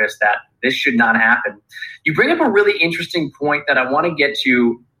raising awareness that this should not happen. You bring up a really interesting point that I want to get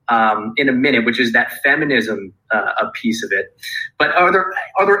to in a minute, which is that feminism a piece of it. But are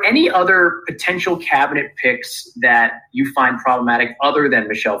there any other potential cabinet picks that you find problematic other than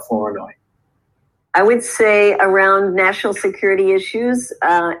Michelle Flournoy? I would say around national security issues,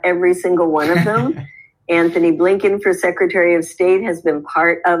 every single one of them. Anthony Blinken for Secretary of State has been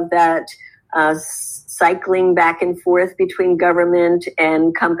part of that cycling back and forth between government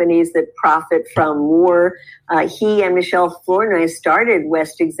and companies that profit from war. He and Michelle Flournoy started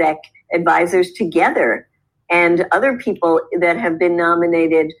West Exec Advisors together. and other people that have been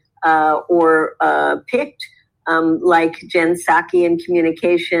nominated or picked, like Jen Psaki in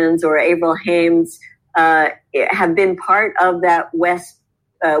communications or Avril Haines, have been part of that West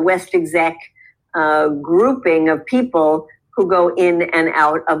exec grouping of people who go in and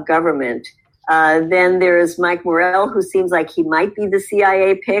out of government. Then there's Mike Morell, who seems like he might be the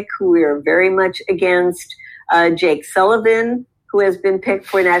CIA pick, who we are very much against. Jake Sullivan, who has been picked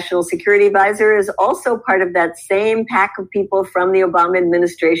for National Security Advisor, is also part of that same pack of people from the Obama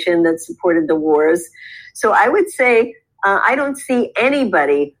administration that supported the wars. So I would say I don't see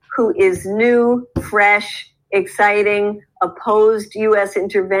anybody who is new, fresh, exciting, opposed U.S.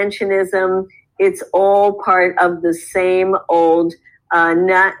 interventionism. It's all part of the same old,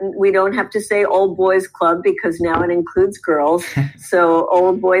 we don't have to say old boys club because now it includes girls. So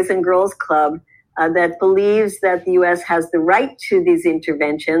old boys and girls club that believes that the U.S. has the right to these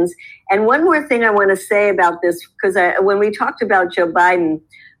interventions. And one more thing I want to say about this, because when we talked about Joe Biden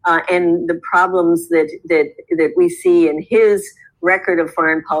and the problems that we see in his record of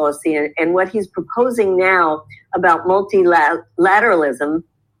foreign policy and what he's proposing now about multilateralism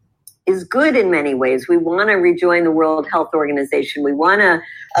is good in many ways. We want to rejoin the World Health Organization. We want to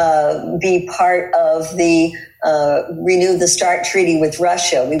be part of the renew the START treaty with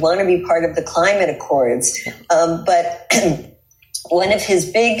Russia. We want to be part of the climate accords. But one of his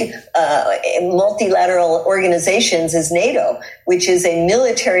big multilateral organizations is NATO, which is a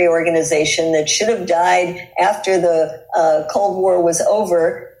military organization that should have died after the Cold War was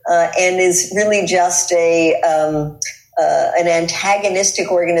over and is really just an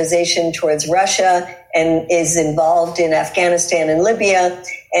antagonistic organization towards Russia and is involved in Afghanistan and Libya.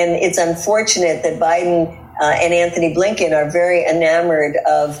 And it's unfortunate that Biden and Anthony Blinken are very enamored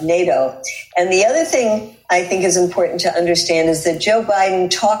of NATO. And the other thing I think is important to understand is that Joe Biden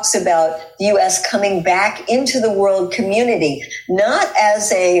talks about the U.S. coming back into the world community, not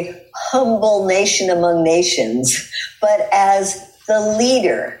as a humble nation among nations, but as the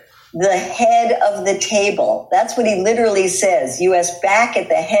leader, the head of the table. That's what he literally says, U.S. back at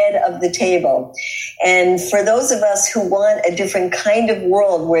the head of the table. And for those of us who want a different kind of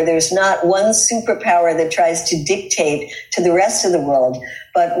world where there's not one superpower that tries to dictate to the rest of the world,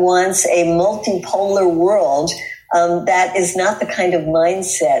 but wants a multipolar world, that is not the kind of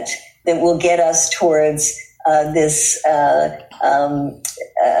mindset that will get us towards this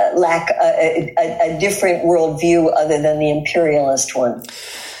lack a different worldview other than the imperialist one.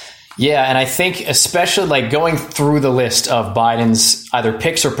 Yeah, and I think especially like going through the list of Biden's either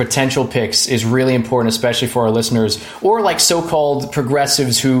picks or potential picks is really important, especially for our listeners or like so-called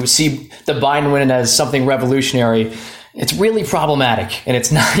progressives who see the Biden win as something revolutionary. It's really problematic, and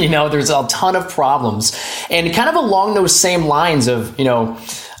it's not, there's a ton of problems. And kind of along those same lines of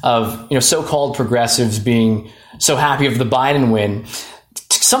so-called progressives being so happy of the Biden win,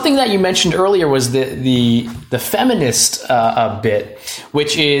 something that you mentioned earlier was the feminist bit,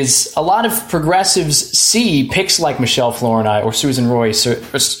 which is a lot of progressives see picks like Michelle Flournoy or Susan Rice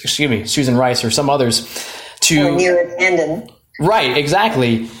or some others to Neera Tanden. Right,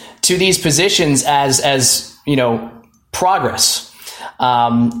 exactly, to these positions as progress,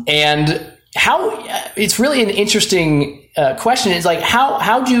 and how it's really an interesting question. It's like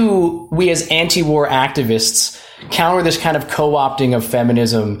how do we as anti-war activists counter this kind of co-opting of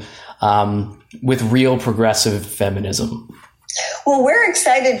feminism with real progressive feminism? Well, we're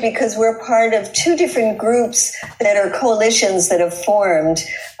excited because we're part of two different groups that are coalitions that have formed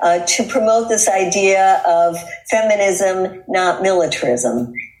to promote this idea of feminism, not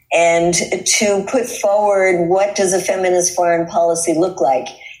militarism, and to put forward what does a feminist foreign policy look like.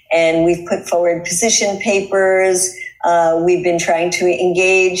 And we've put forward position papers. We've been trying to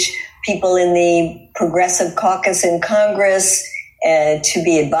engage people in the Progressive Caucus in Congress to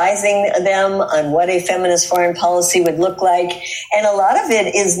be advising them on what a feminist foreign policy would look like. And a lot of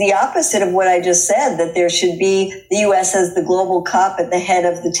it is the opposite of what I just said, that there should be the U.S. as the global cop at the head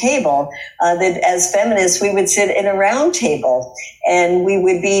of the table, that as feminists, we would sit in a round table and we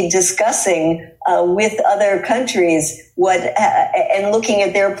would be discussing with other countries and looking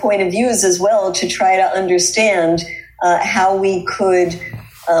at their point of views as well to try to understand how we could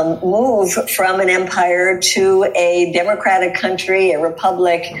move from an empire to a democratic country, a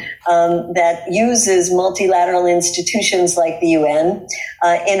republic that uses multilateral institutions like the UN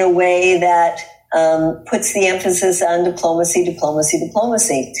in a way that puts the emphasis on diplomacy.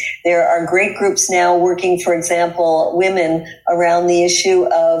 There are great groups now working, for example, women around the issue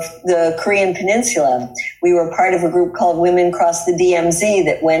of the Korean Peninsula. We were part of a group called Women Cross the DMZ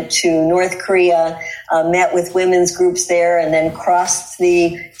that went to North Korea, met with women's groups there, and then crossed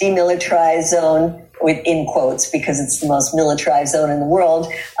the demilitarized zone in quotes, because it's the most militarized zone in the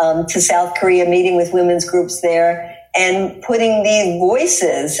world, to South Korea, meeting with women's groups there, and putting the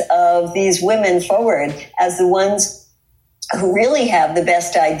voices of these women forward as the ones who really have the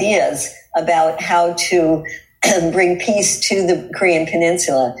best ideas about how to bring peace to the Korean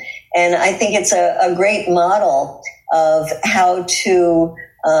Peninsula. And I think it's a great model of how to,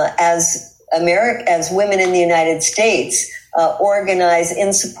 as women in the United States, organize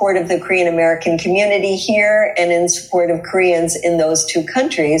in support of the Korean American community here and in support of Koreans in those two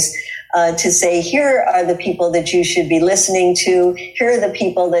countries, to say, here are the people that you should be listening to. Here are the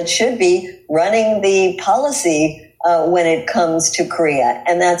people that should be running the policy when it comes to Korea.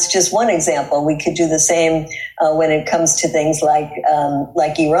 And that's just one example. We could do the same when it comes to things like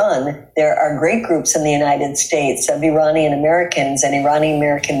Iran. There are great groups in the United States of Iranian Americans and Iranian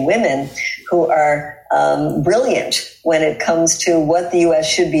American women who are brilliant when it comes to what the U.S.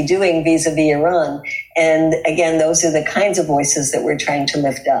 should be doing vis-a-vis Iran. And again, those are the kinds of voices that we're trying to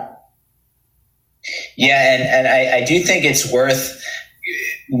lift up. Yeah, and I do think it's worth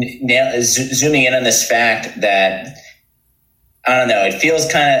zooming in on this fact that, I don't know, it feels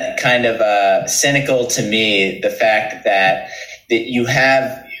kind of cynical to me, the fact that you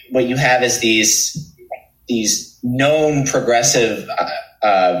have what you have is these known progressive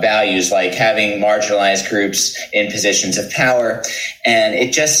values, like having marginalized groups in positions of power, and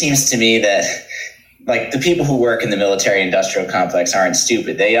it just seems to me that, like, the people who work in the military-industrial complex aren't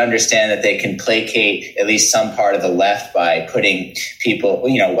stupid. They understand that they can placate at least some part of the left by putting people,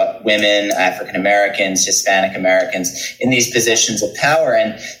 women, African Americans, Hispanic Americans in these positions of power.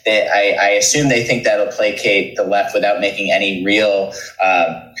 And I assume they think that'll placate the left without making any real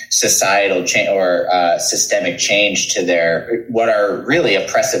societal change or systemic change to their what are really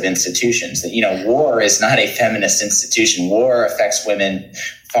oppressive institutions. That, war is not a feminist institution. War affects women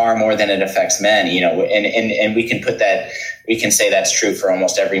far more than it affects men, and we can say that's true for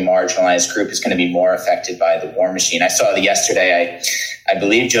almost every marginalized group is going to be more affected by the war machine. I saw that yesterday. I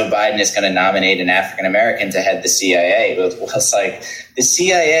believe Joe Biden is going to nominate an African American to head the CIA. Well, it's like the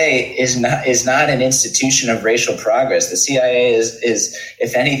CIA is not an institution of racial progress. The CIA is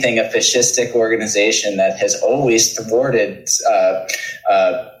if anything, a fascistic organization that has always thwarted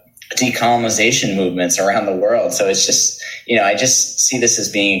decolonization movements around the world. So it's just, I just see this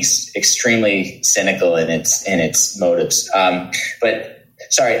as being extremely cynical in its motives. But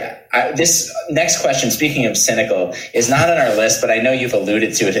sorry, this next question, speaking of cynical, is not on our list, but I know you've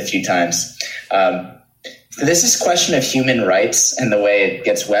alluded to it a few times. This is a question of human rights and the way it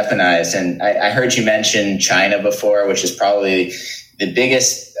gets weaponized. And I heard you mention China before, which is probably the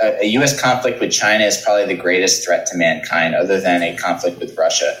biggest. A U.S. conflict with China is probably the greatest threat to mankind, other than a conflict with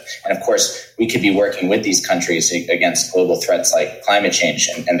Russia. And of course, we could be working with these countries against global threats like climate change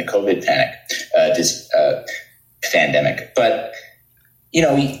and the COVID pandemic. But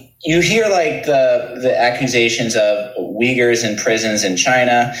you hear like the accusations of Uyghurs in prisons in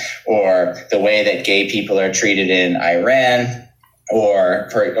China, or the way that gay people are treated in Iran, or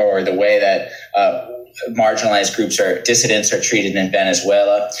the way that marginalized groups or dissidents are treated in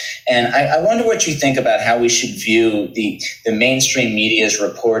Venezuela. And I wonder what you think about how we should view the mainstream media's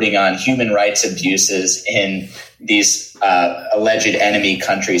reporting on human rights abuses in these alleged enemy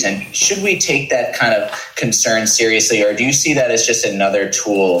countries. And should we take that kind of concern seriously, or do you see that as just another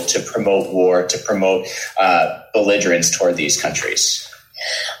tool to promote war, to promote belligerence toward these countries?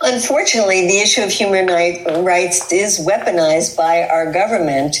 Unfortunately, the issue of human rights is weaponized by our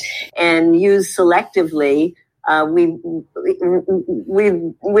government and used selectively. We'll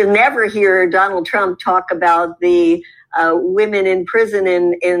never hear Donald Trump talk about the women in prison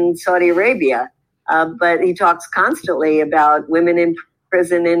in Saudi Arabia, but he talks constantly about women in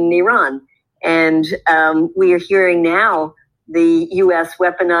prison in Iran. And we are hearing now the U.S.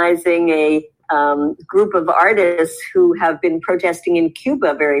 weaponizing a group of artists who have been protesting in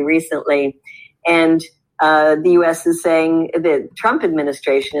Cuba very recently. And the U.S. is saying, the Trump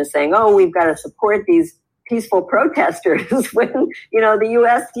administration is saying, we've got to support these peaceful protesters when, the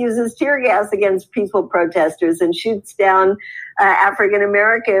U.S. uses tear gas against peaceful protesters and shoots down African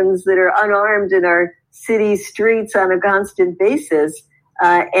Americans that are unarmed in our city streets on a constant basis.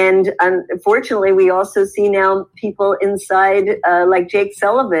 And unfortunately, we also see now people inside, like Jake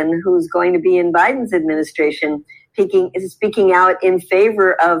Sullivan, who's going to be in Biden's administration, speaking out in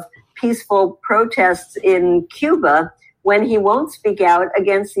favor of peaceful protests in Cuba, when he won't speak out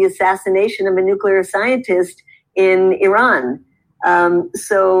against the assassination of a nuclear scientist in Iran.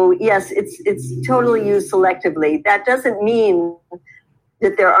 So yes, it's totally used selectively. That doesn't mean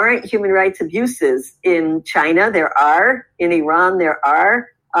that there aren't human rights abuses in China. There are. In Iran, there are.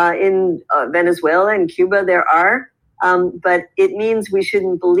 In Venezuela and Cuba, there are. But it means we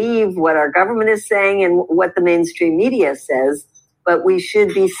shouldn't believe what our government is saying and what the mainstream media says, but we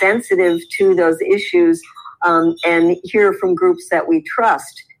should be sensitive to those issues and hear from groups that we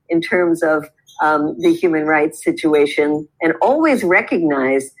trust in terms of the human rights situation, and always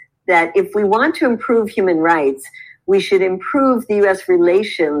recognize that if we want to improve human rights, we should improve the U.S.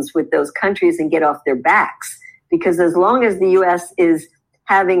 relations with those countries and get off their backs. Because as long as the U.S. is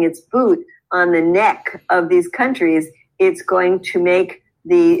having its boot on the neck of these countries, it's going to make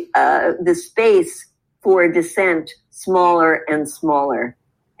the space for dissent smaller and smaller.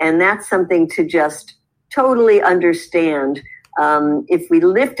 And that's something to just totally understand. If we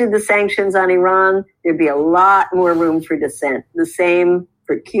lifted the sanctions on Iran, there'd be a lot more room for dissent. The same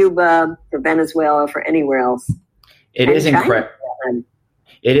for Cuba, for Venezuela, for anywhere else. It is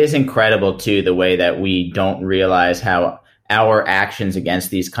incredible, too, the way that we don't realize how our actions against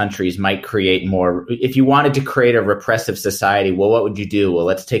these countries might create more. If you wanted to create a repressive society, well, what would you do? Well,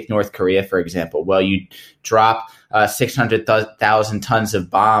 let's take North Korea, for example. Well, you drop 600,000 tons of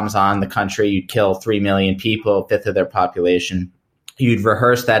bombs on the country. You'd kill 3 million people, a fifth of their population. You'd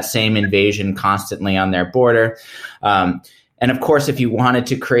rehearse that same invasion constantly on their border. And of course, if you wanted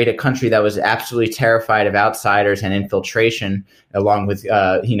to create a country that was absolutely terrified of outsiders and infiltration, along with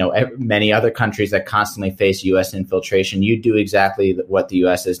many other countries that constantly face U.S. infiltration, you do exactly what the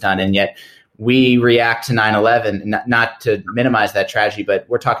U.S. has done. And yet we react to 9/11, not to minimize that tragedy, but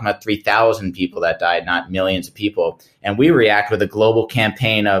we're talking about 3,000 people that died, not millions of people. And we react with a global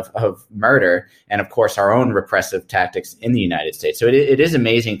campaign of murder and, of course, our own repressive tactics in the United States. So it is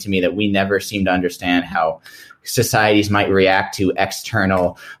amazing to me that we never seem to understand how societies might react to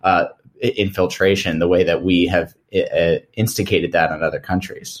external infiltration the way that we have instigated that on other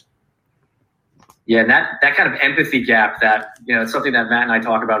countries. Yeah, and that kind of empathy gap that, it's something that Matt and I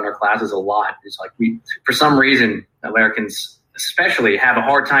talk about in our classes a lot. It's like for some reason, Americans especially have a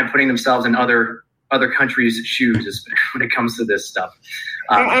hard time putting themselves in other countries' shoes when it comes to this stuff.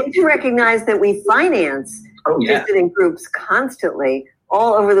 And to recognize that we finance dissident groups constantly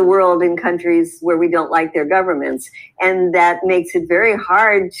all over the world in countries where we don't like their governments. And that makes it very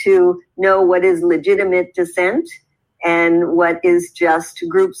hard to know what is legitimate dissent and what is just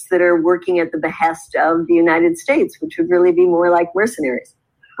groups that are working at the behest of the United States, which would really be more like mercenaries.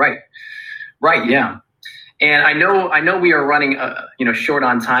 Right, yeah. And I know we are running short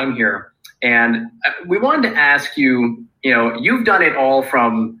on time here, and we wanted to ask you, you've done it all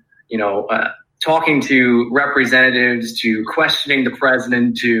from talking to representatives, to questioning the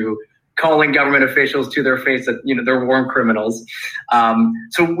president, to calling government officials to their face that, they're war criminals.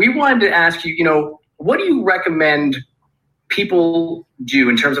 So we wanted to ask you, what do you recommend people do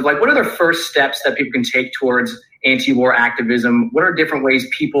in terms of what are the first steps that people can take towards anti-war activism? What are different ways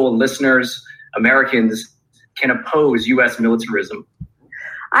people, listeners, Americans can oppose U.S. militarism?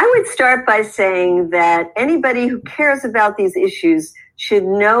 I would start by saying that anybody who cares about these issues should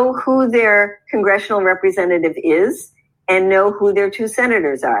know who their congressional representative is and know who their two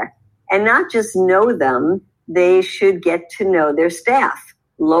senators are. And not just know them, they should get to know their staff.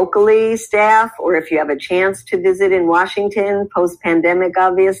 Locally staff, or if you have a chance to visit in Washington, post-pandemic,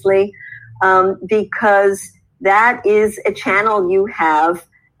 obviously, because that is a channel you have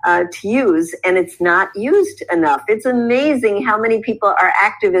to use, and it's not used enough. It's amazing how many people are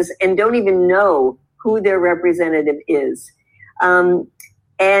activists and don't even know who their representative is. And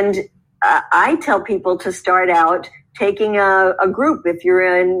I tell people to start out taking a group. If you're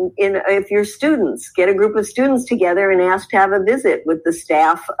if you're students, get a group of students together and ask to have a visit with the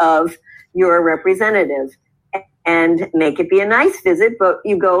staff of your representative, and make it be a nice visit. But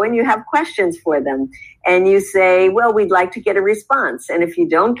you go and you have questions for them, and you say, "Well, we'd like to get a response." And if you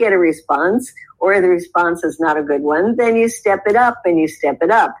don't get a response, or the response is not a good one, then you step it up and you step it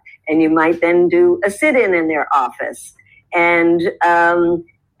up, and you might then do a sit-in their office, and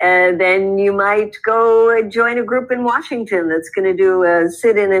then you might go join a group in Washington that's going to do a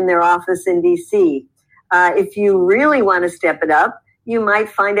sit-in their office in D.C. If you really want to step it up, you might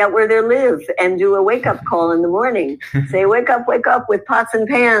find out where they live and do a wake-up call in the morning. Say, wake up with pots and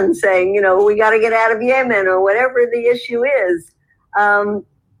pans, saying, we got to get out of Yemen or whatever the issue is.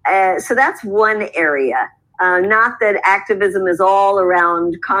 So that's one area. Not that activism is all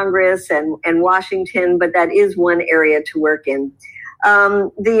around Congress and Washington, but that is one area to work in.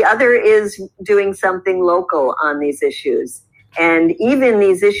 The other is doing something local on these issues. And even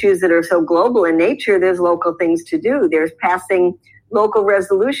these issues that are so global in nature, there's local things to do. There's passing local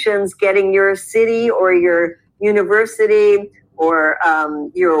resolutions, getting your city or your university or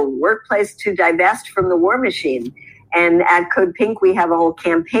your workplace to divest from the war machine. And at Code Pink, we have a whole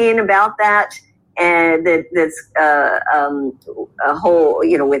campaign about that, and that's a whole,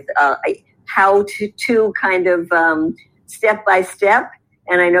 with how to kind of step by step.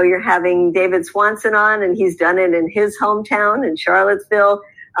 And I know you're having David Swanson on, and he's done it in his hometown in Charlottesville.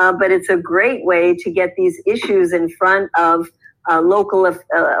 But it's a great way to get these issues in front of local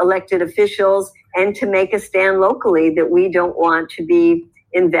elected officials and to make a stand locally that we don't want to be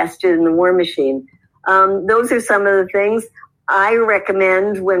invested in the war machine. Those are some of the things I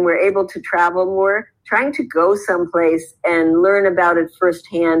recommend when we're able to travel more, trying to go someplace and learn about it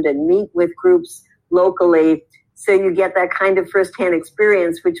firsthand and meet with groups locally so you get that kind of firsthand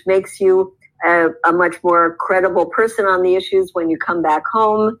experience, which makes you a much more credible person on the issues when you come back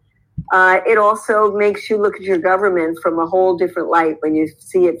home. It also makes you look at your government from a whole different light when you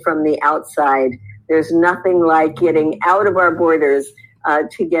see it from the outside. There's nothing like getting out of our borders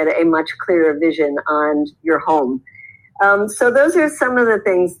to get a much clearer vision on your home. So those are some of the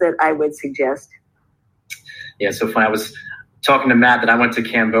things that I would suggest. Yeah, so funny. I was talking to Matt that I went to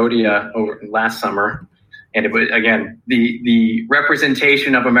Cambodia last summer, and it was, again, the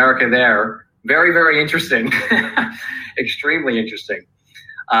representation of America there, very, very interesting, extremely interesting.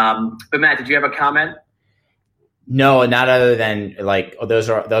 But Matt, did you have a comment? No, not other than those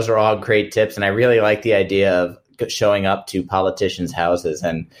are all great tips, and I really like the idea of showing up to politicians' houses.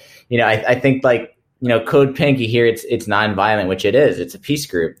 And I think Code Pink, you hear it's nonviolent, which it is. It's a peace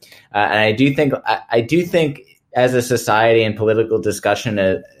group, and I do think as a society and political discussion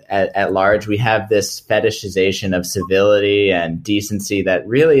at large, we have this fetishization of civility and decency that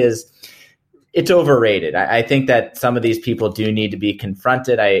really it's overrated. I think that some of these people do need to be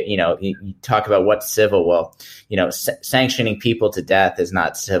confronted. You talk about what's civil. Well, sanctioning people to death is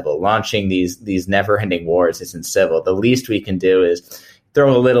not civil. Launching these never-ending wars isn't civil. The least we can do is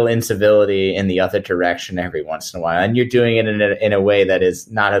throw a little incivility in the other direction every once in a while. And you're doing it in a way that is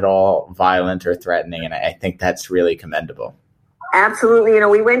not at all violent or threatening. And I think that's really commendable. Absolutely.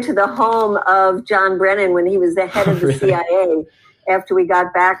 We went to the home of John Brennan when he was the head of the CIA after we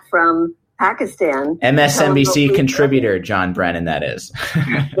got back from Pakistan. MSNBC contributor John Brennan, that is.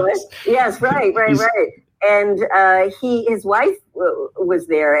 Yes, right. And his wife was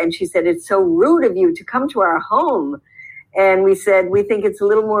there, and she said, "It's so rude of you to come to our home." And we said, "We think it's a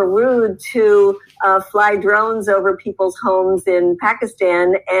little more rude to fly drones over people's homes in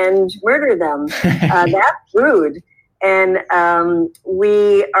Pakistan and murder them. That's rude." And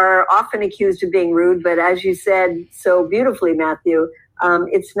we are often accused of being rude, but as you said so beautifully, Matthew,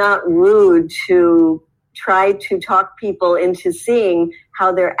 it's not rude to try to talk people into seeing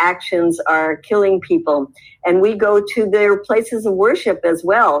how their actions are killing people. And we go to their places of worship as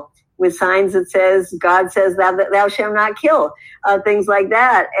well with signs that says, God says thou shalt not kill, things like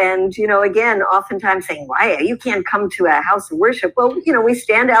that. And, again, oftentimes saying, why? You can't come to a house of worship. Well, we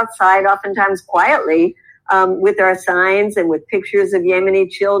stand outside oftentimes quietly with our signs and with pictures of Yemeni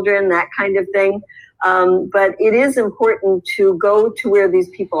children, that kind of thing. But it is important to go to where these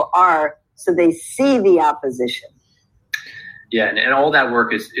people are so they see the opposition. Yeah, and all that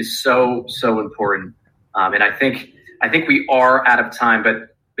work is so important. And I think we are out of time, but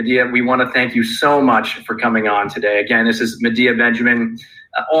Medea, we want to thank you so much for coming on today. Again, this is Medea Benjamin,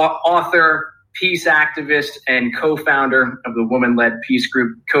 author, peace activist, and co-founder of the woman-led peace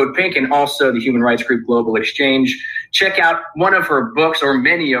group Code Pink, and also the human rights group Global Exchange. Check out one of her books, or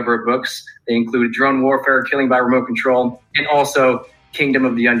many of her books. They include Drone Warfare, Killing by Remote Control, and also Kingdom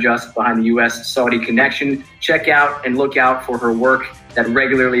of the Unjust, Behind the U.S.-Saudi Connection. Check out and look out for her work that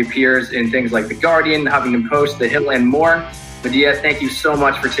regularly appears in things like The Guardian, Huffington Post, The Hill, and more. Medea, thank you so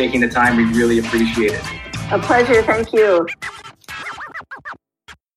much for taking the time. We really appreciate it. A pleasure. Thank you.